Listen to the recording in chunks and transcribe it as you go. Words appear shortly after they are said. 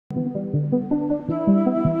Hello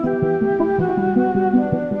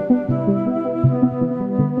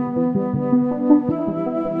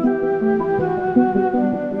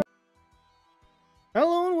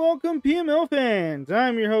and welcome, PML fans.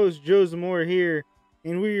 I'm your host, Joe Zamora here,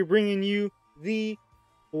 and we're bringing you the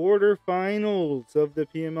quarterfinals of the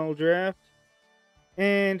PML draft.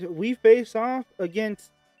 And we face off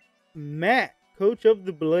against Matt, coach of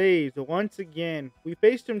the Blaze, once again. We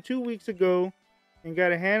faced him 2 weeks ago and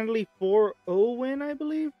got a handily 4-0 win, I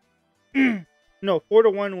believe. No,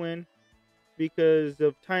 4-1 win because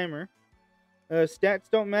of timer. Stats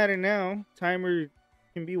don't matter now. Timer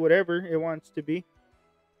can be whatever it wants to be.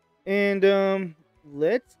 And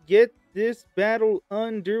let's get this battle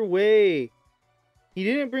underway. He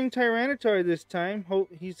didn't bring Tyranitar this time.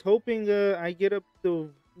 He's hoping I get up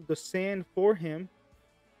the sand for him.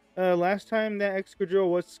 Last time that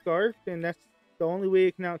Excadrill was scarfed, and that's the only way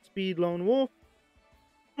it can outspeed Lone Wolf.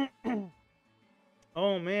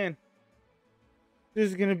 Oh man, this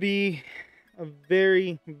is gonna be a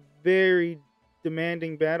very, very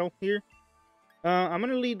demanding battle here. I'm going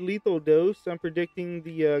to lead Lethal Dose. I'm predicting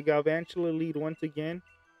the Galvantula lead once again.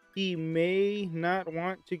 He may not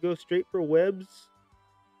want to go straight for webs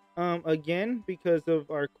again because of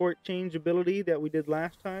our court change ability that we did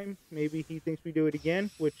last time. Maybe he thinks we do it again,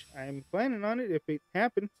 which I'm planning on it if it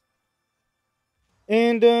happens.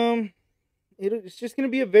 And it's just going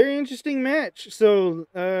to be a very interesting match. So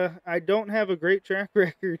I don't have a great track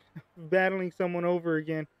record of battling someone over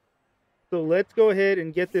again. So let's go ahead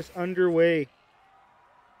and get this underway.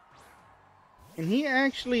 And he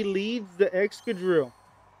actually leads the Excadrill.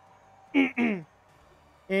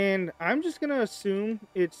 And I'm just going to assume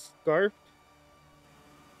it's Scarfed.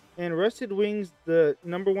 And Rusted Wing's the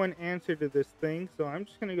 #1 answer to this thing. So I'm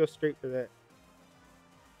just going to go straight for that.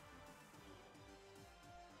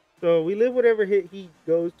 So we live whatever hit he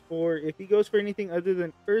goes for. If he goes for anything other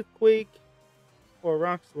than Earthquake or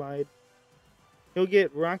Rock Slide, he'll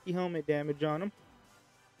get Rocky Helmet damage on him.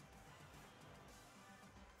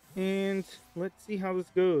 And let's see how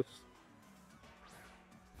this goes.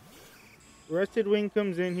 Rusted Wing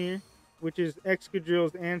comes in here, which is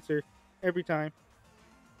Excadrill's answer every time.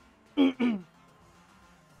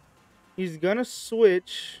 He's gonna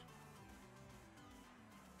switch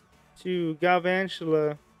to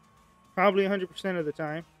Galvantula probably 100% of the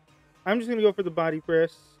time. I'm just gonna go for the body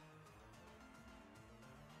press.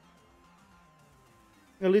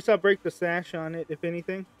 At least I'll break the sash on it, if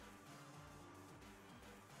anything.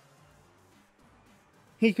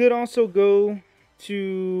 He could also go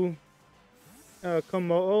to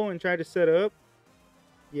Komodo and try to set up.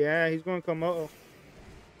 Yeah, he's going Komodo.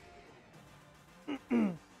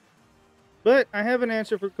 But I have an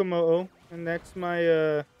answer for Komodo, and that's my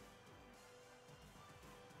I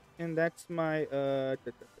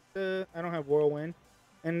don't have Whirlwind,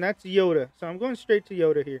 and that's Yoda. So I'm going straight to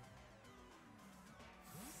Yoda here.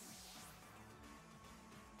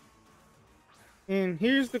 And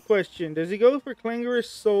here's the question. Does he go for Clangorous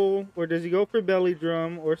Soul, or does he go for Belly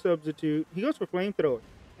Drum, or Substitute? He goes for Flamethrower.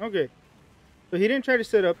 Okay. So he didn't try to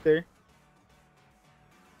set up there.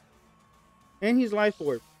 And he's Life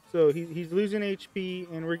Orb. So he's losing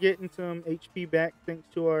HP, and we're getting some HP back thanks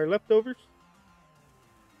to our leftovers.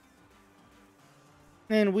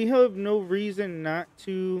 And we have no reason not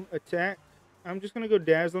to attack. I'm just going to go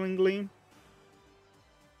Dazzling Gleam.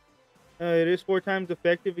 It is 4 times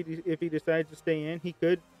effective if he decides to stay in. He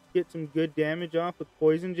could get some good damage off with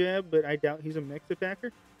Poison Jab, but I doubt he's a mix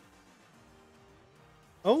attacker.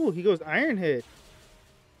 Oh, he goes Iron Head.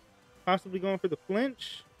 Possibly going for the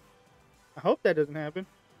flinch. I hope that doesn't happen.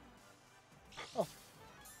 Oh.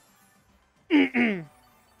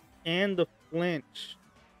 And the flinch.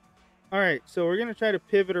 Alright, so we're going to try to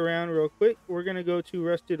pivot around real quick. We're going to go to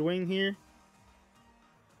Rusted Wing here.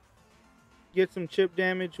 Get some chip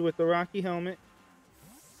damage with the Rocky Helmet.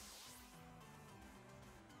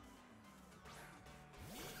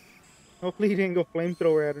 Hopefully he didn't go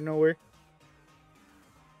Flamethrower out of nowhere.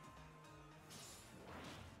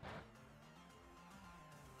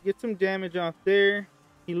 Get some damage off there.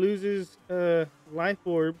 He loses Life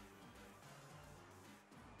Orb.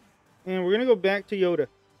 And we're going to go back to Yoda.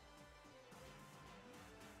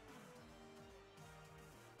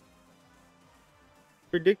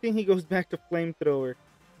 Predicting he goes back to Flamethrower.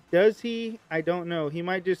 Does he? I don't know. He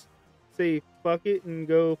might just say fuck it and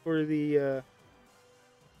go for the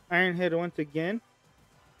Iron Head once again.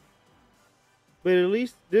 But at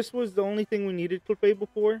least this was the only thing we needed Clefable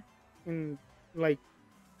for in like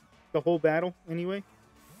the whole battle anyway.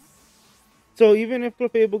 So even if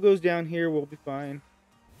Clefable goes down here, we'll be fine.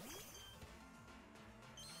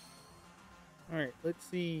 Alright, let's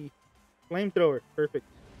see. Flamethrower. Perfect.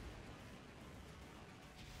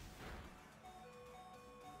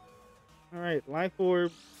 Alright, Life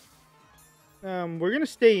Orb. We're gonna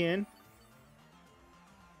stay in.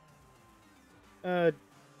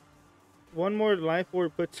 One more Life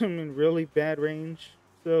Orb puts him in really bad range.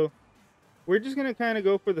 So we're just gonna kind of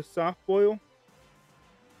go for the soft boil.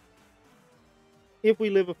 If we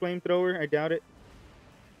live a Flamethrower, I doubt it.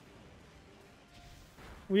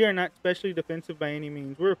 We are not specially defensive by any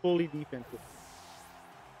means. We're fully defensive.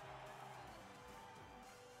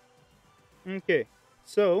 Okay,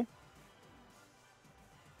 so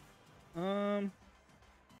I'm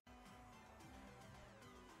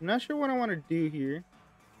not sure what I want to do here.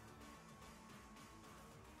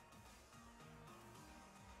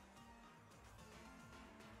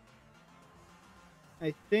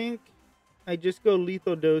 I think I just go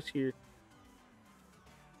lethal dose here.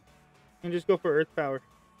 And just go for Earth Power.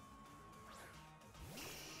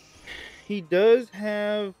 He does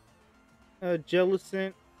have a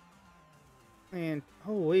Jellicent. And,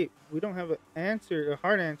 oh wait, we don't have a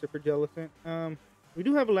hard answer for Jellicent. We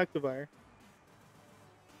do have Electivire.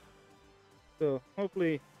 So,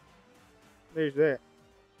 hopefully, there's that.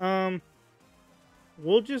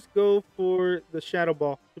 We'll just go for the Shadow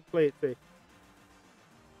Ball to play it safe.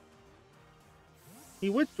 He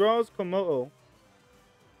withdraws Komodo.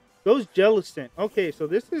 Goes Jellicent. Okay, so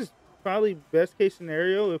this is probably best case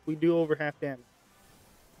scenario if we do over half damage.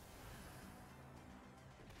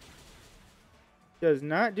 Does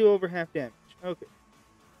not do over half damage. Okay.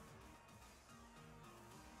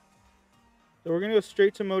 So we're going to go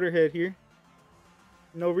straight to Motorhead here.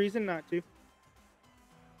 No reason not to.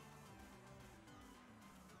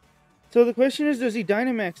 So the question is, does he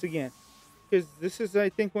Dynamax again? Because this is, I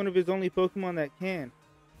think, one of his only Pokemon that can.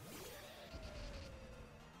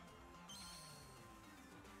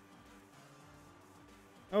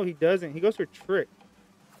 Oh, he doesn't. He goes for Trick.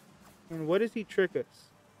 And what does he trick us?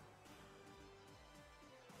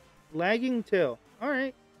 Lagging Tail.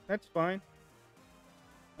 Alright, that's fine.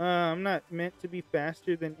 I'm not meant to be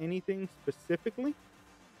faster than anything specifically.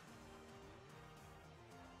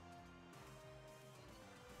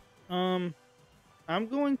 I'm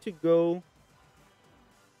going to go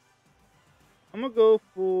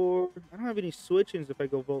for... I don't have any switch-ins if I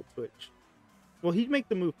go Volt Switch. Well, he'd make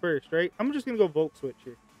the move first, right? I'm just going to go Volt Switch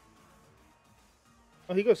here.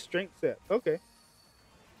 Oh, he goes Strength Set. Okay.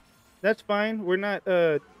 That's fine. We're not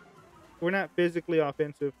physically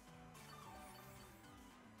offensive.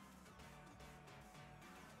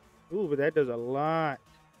 Ooh, but that does a lot.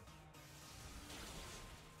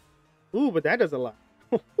 Ooh, but that does a lot.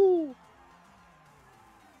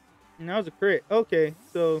 And that was a crit. Okay,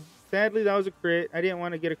 so sadly that was a crit. I didn't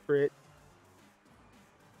want to get a crit.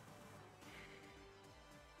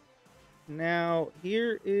 Now,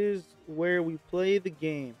 here is where we play the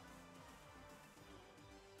game.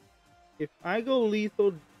 If I go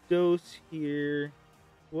lethal dose here,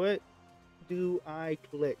 what do I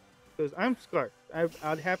click? Because I'm Scarf.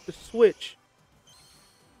 I'd have to switch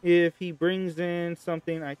if he brings in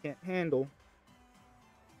something I can't handle.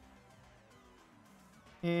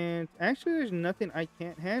 And actually, there's nothing I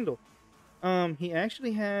can't handle. He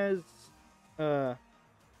actually has, he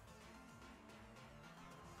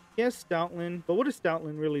has Stoutland, but what does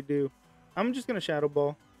Stoutland really do? I'm just gonna Shadow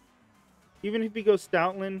Ball. Even if he goes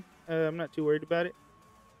Stoutland, I'm not too worried about it.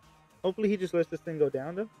 Hopefully, he just lets this thing go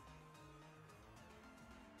down, though.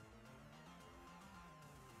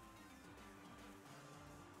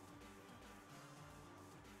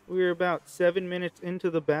 We're about 7 minutes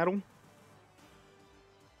into the battle.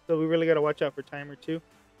 So we really got to watch out for timer too,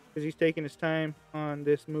 because he's taking his time on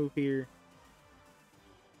this move here.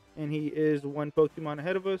 And he is one Pokemon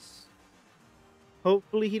ahead of us.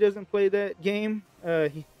 Hopefully he doesn't play that game.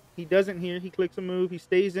 He doesn't here. He clicks a move. He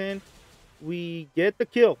stays in. We get the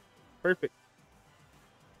kill. Perfect.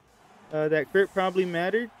 That crit probably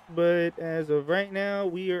mattered, but as of right now,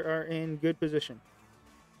 we are in good position.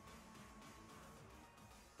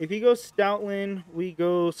 If he goes Stoutland, we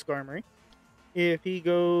go Skarmory. If he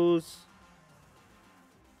goes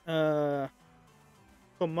Komodo,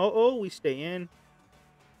 we stay in.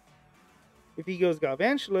 If he goes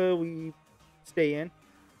Galvantula, we stay in.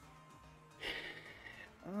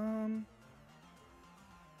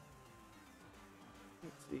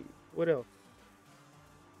 Let's see. What else?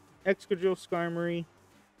 Excadrill, Skarmory.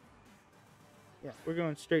 Yeah, we're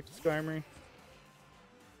going straight to Skarmory.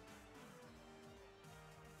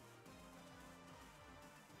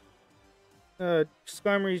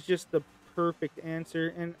 Skarmory is just the perfect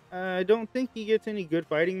answer, and I don't think he gets any good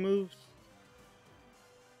fighting moves.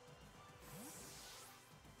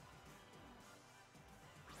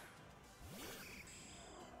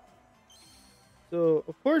 So,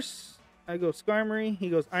 of course, I go Skarmory. He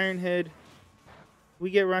goes Iron Head.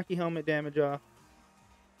 We get Rocky Helmet damage off.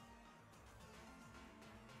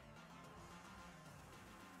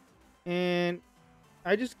 And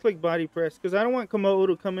I just click Body Press because I don't want Komodo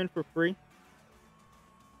to come in for free.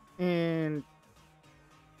 And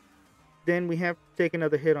then we have to take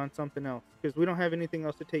another hit on something else because we don't have anything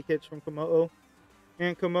else to take hits from Komodo.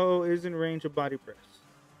 And Komodo is in range of Body Press.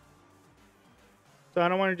 So I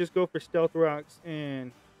don't want to just go for Stealth Rocks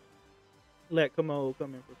and let Komodo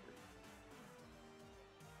come in for free.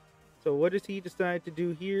 So what does he decide to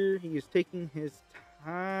do here? He is taking his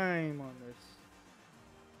time on this.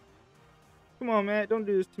 Come on, Matt. Don't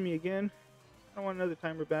do this to me again. I don't want another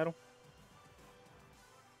timer battle.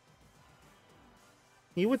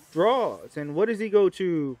 He withdraws. And what does he go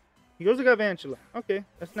to? He goes to Galvantula. Okay,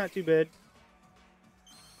 that's not too bad.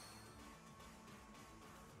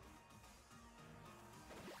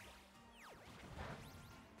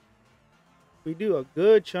 We do a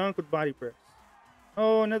good chunk with Body Press.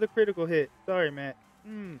 Oh, another critical hit. Sorry, Matt.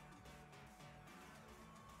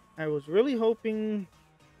 I was really hoping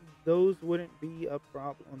those wouldn't be a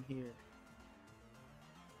problem here.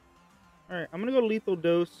 Alright, I'm going to go Lethal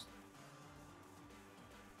Dose.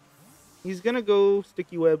 He's going to go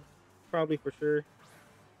Sticky Web, probably for sure.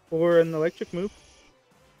 Or an Electric move.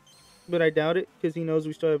 But I doubt it, because he knows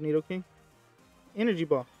we still have Nidoking. Energy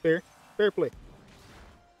Ball. Fair. Fair play.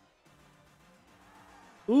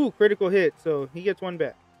 Ooh, critical hit, so he gets one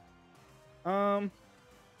back. I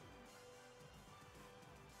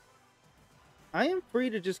am free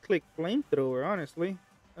to just click Flamethrower, honestly.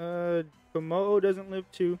 Komodo doesn't live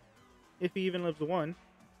 2, if he even lives 1.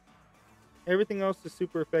 Everything else is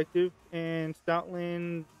super effective, and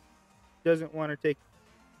Stoutland doesn't want to take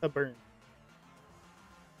a burn.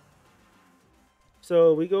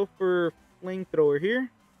 So we go for Flamethrower here,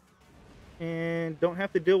 and don't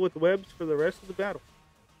have to deal with webs for the rest of the battle.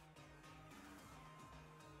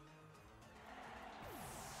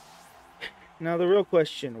 Now the real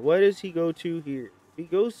question, what does he go to here? If he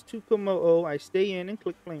goes to Komodo, I stay in and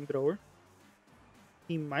click Flamethrower.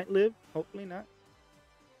 He might live, hopefully not.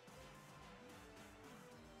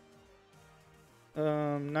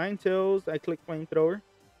 Ninetales, I click Flamethrower.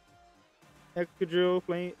 Excadrill,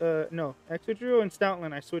 Excadrill and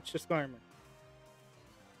Stoutland, I switch to Skarmory.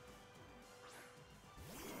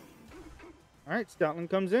 Alright,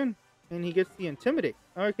 Stoutland comes in, and he gets the Intimidate.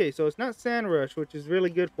 Okay, so it's not Sand Rush, which is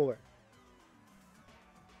really good for it.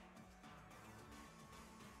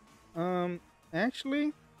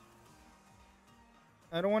 Actually,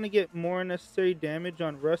 I don't want to get more unnecessary damage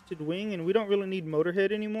on Rusted Wing, and we don't really need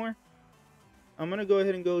Motorhead anymore. I'm going to go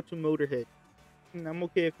ahead and go to Motorhead. And I'm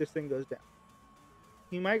okay if this thing goes down.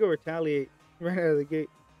 He might go Retaliate right out of the gate.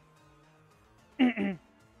 Alright.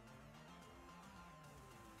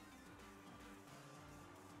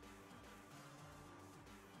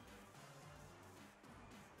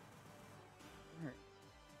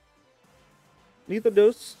 Lethal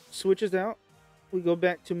Dose switches out. We go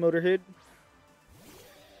back to Motorhead.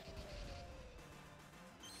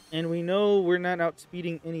 And we know we're not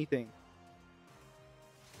outspeeding anything.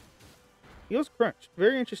 He goes Crunch.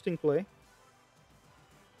 Very interesting play.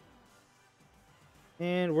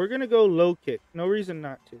 And we're going to go Low Kick. No reason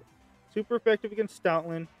not to. Super effective against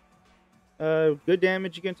Stoutland. Good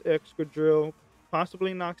damage against Excadrill.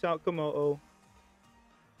 Possibly knocks out Komodo.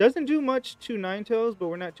 Doesn't do much to Ninetales, but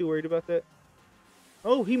we're not too worried about that.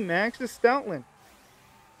 Oh, he maxes Stoutland.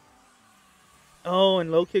 Oh,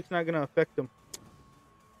 and Low Kick's not going to affect him.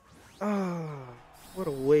 Ah, what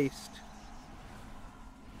a waste.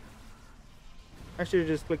 I should have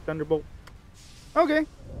just clicked Thunderbolt. Okay,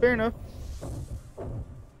 fair enough.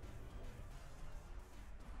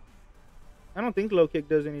 I don't think Low Kick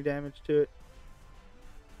does any damage to it.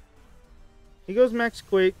 He goes Max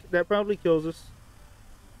Quake. That probably kills us.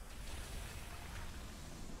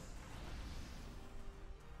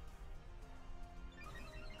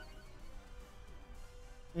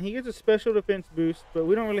 And he gets a special defense boost, but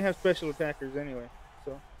we don't really have special attackers anyway,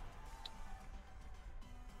 so.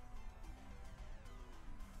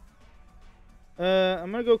 I'm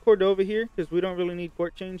going to go Cordova here, because we don't really need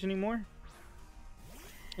Court Change anymore.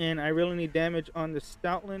 And I really need damage on the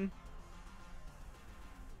Stoutland.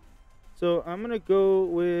 So I'm going to go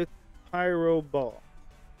with Pyro Ball.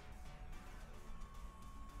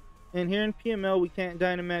 And here in PML, we can't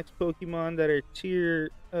Dynamax Pokemon that are tier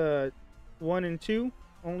 1 and 2.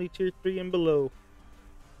 Only tier 3 and below.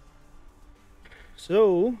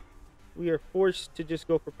 So, we are forced to just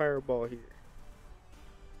go for Pyro Ball here.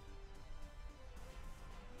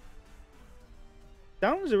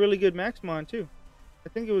 That one's a really good Maxmon too. I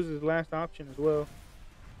think it was his last option as well.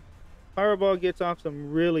 Fireball gets off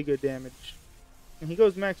some really good damage. And he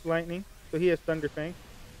goes max lightning, so he has Thunder Fang.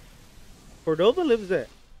 Cordova lives there.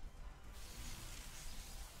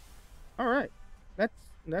 Alright.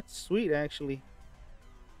 That's sweet, actually.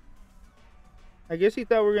 I guess he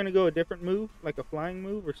thought we were going to go a different move, like a flying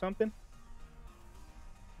move or something.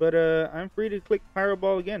 But I'm free to click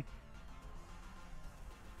Fireball again.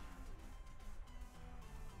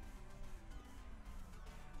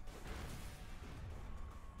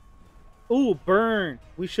 Ooh, burn.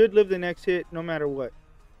 We should live the next hit no matter what.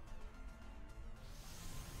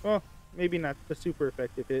 Well, maybe not the super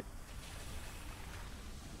effective hit.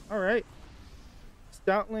 Alright.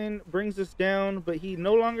 Stoutland brings us down, but he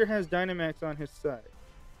no longer has Dynamax on his side.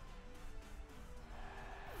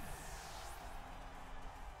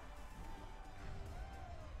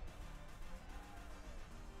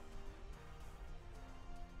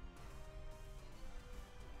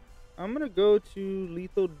 I'm gonna go to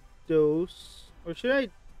Lethal Dose. Or should I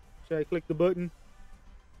click the button?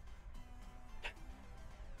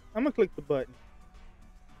 I'm gonna click the button.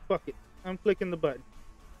 Fuck it. I'm clicking the button.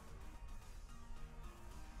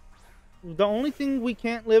 The only thing we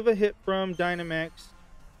can't live a hit from Dynamax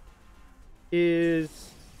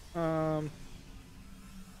is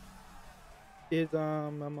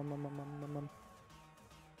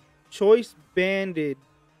Choice Banded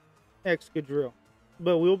Excadrill.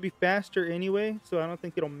 But we'll be faster anyway, so I don't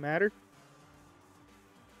think it'll matter.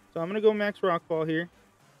 So I'm gonna go max Rockfall here.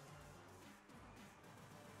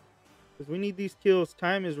 Because we need these kills.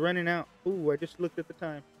 Time is running out. Ooh, I just looked at the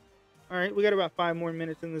time. Alright, we got about 5 more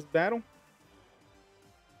minutes in this battle.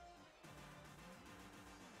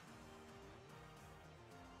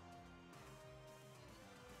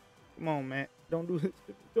 Come on, Matt. Don't do this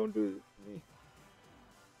to me. Don't do this to me.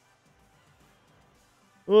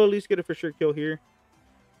 We'll at least get a for sure kill here.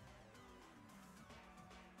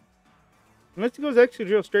 Unless he goes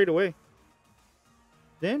Excadrill straight away.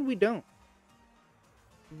 Then we don't.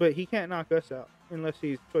 But he can't knock us out unless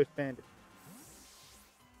he's Choice Banded.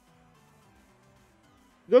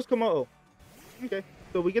 He goes Komodo. Okay,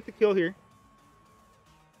 so we get the kill here.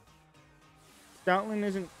 Stoutland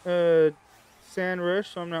isn't Sand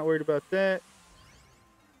Rush, so I'm not worried about that.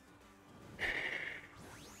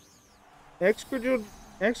 Excadrill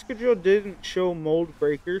didn't show Mold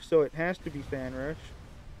Breaker, so it has to be Sand Rush.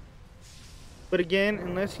 But again,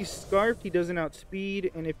 unless he's Scarfed, he doesn't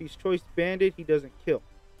outspeed, and if he's Choice Banded, he doesn't kill.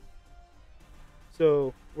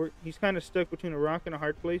 So he's kind of stuck between a rock and a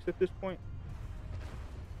hard place at this point.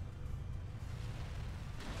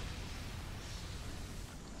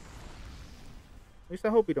 At least I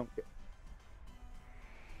hope he don't kill.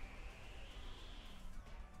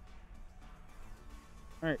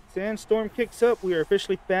 Alright, Sandstorm kicks up. We are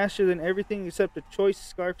officially faster than everything except a Choice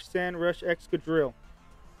Scarf Sand Rush Excadrill.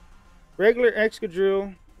 Regular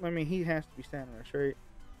Excadrill, I mean, he has to be Sand Rush, right?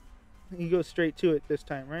 He goes straight to it this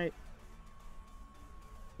time, right?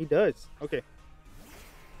 He does. Okay.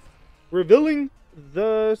 Revealing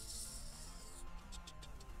the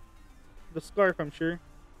Scarf, I'm sure.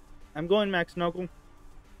 I'm going Max Knuckle.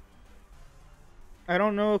 I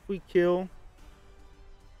don't know if we kill.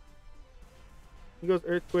 He goes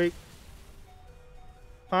Earthquake.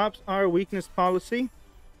 Pops our weakness policy.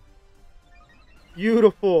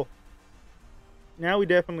 Beautiful. Now we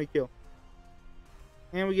definitely kill.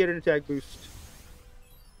 And we get an attack boost.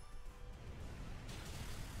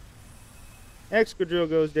 Excadrill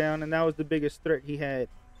goes down, and that was the biggest threat he had.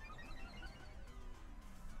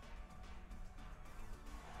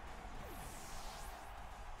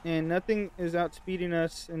 And nothing is outspeeding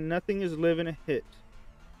us, and nothing is living a hit.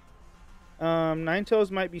 Ninetales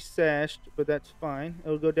might be sashed, but that's fine.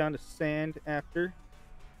 It'll go down to sand after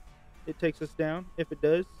it takes us down, if it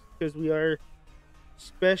does, because we are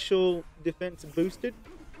special defense boosted.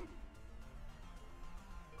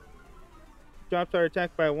 Drops our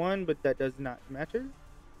attack by 1, but that does not matter.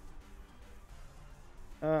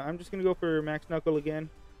 I'm just going to go for Max Knuckle again.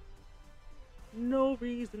 No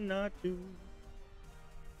reason not to.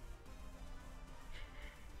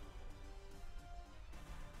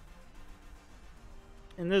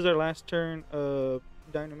 And this is our last turn of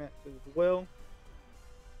Dynamax as well.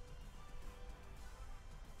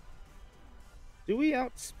 Do we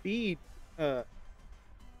outspeed a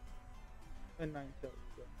Ninetales?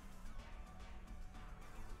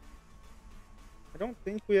 I don't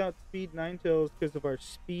think we outspeed Ninetales because of our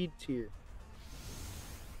speed tier.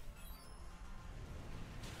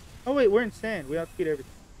 Oh wait, we're in sand. We outspeed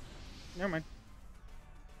everything. Never mind.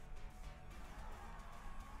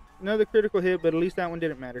 Another critical hit, but at least that one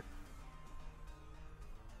didn't matter.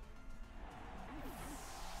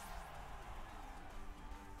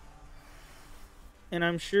 And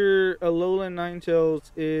I'm sure Alolan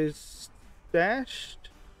Ninetales is stashed.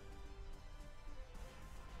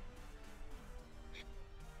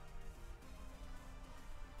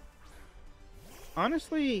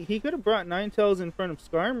 Honestly, he could have brought Ninetales in front of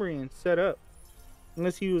Skarmory and set up.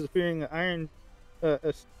 Unless he was fearing an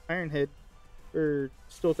Iron Head or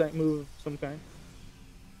Steel type move of some kind.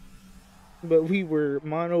 But we were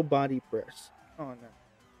mono body press. Oh no.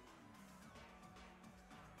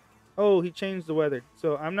 Oh, he changed the weather.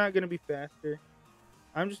 So I'm not going to be faster.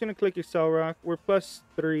 I'm just going to click Excel Rock. We're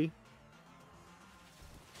 +3.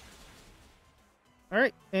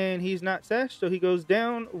 Alright, and he's not sashed, so he goes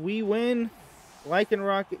down. We win.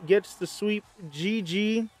 Lycanroc gets the sweep.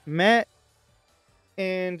 GG, Matt.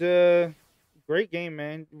 And great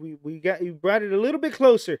game, we brought it a little bit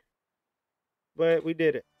closer. But we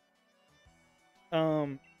did it.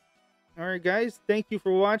 Alright guys, thank you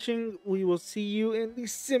for watching. We will see you in the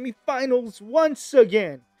semifinals once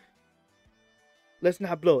again. Let's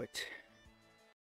not blow it.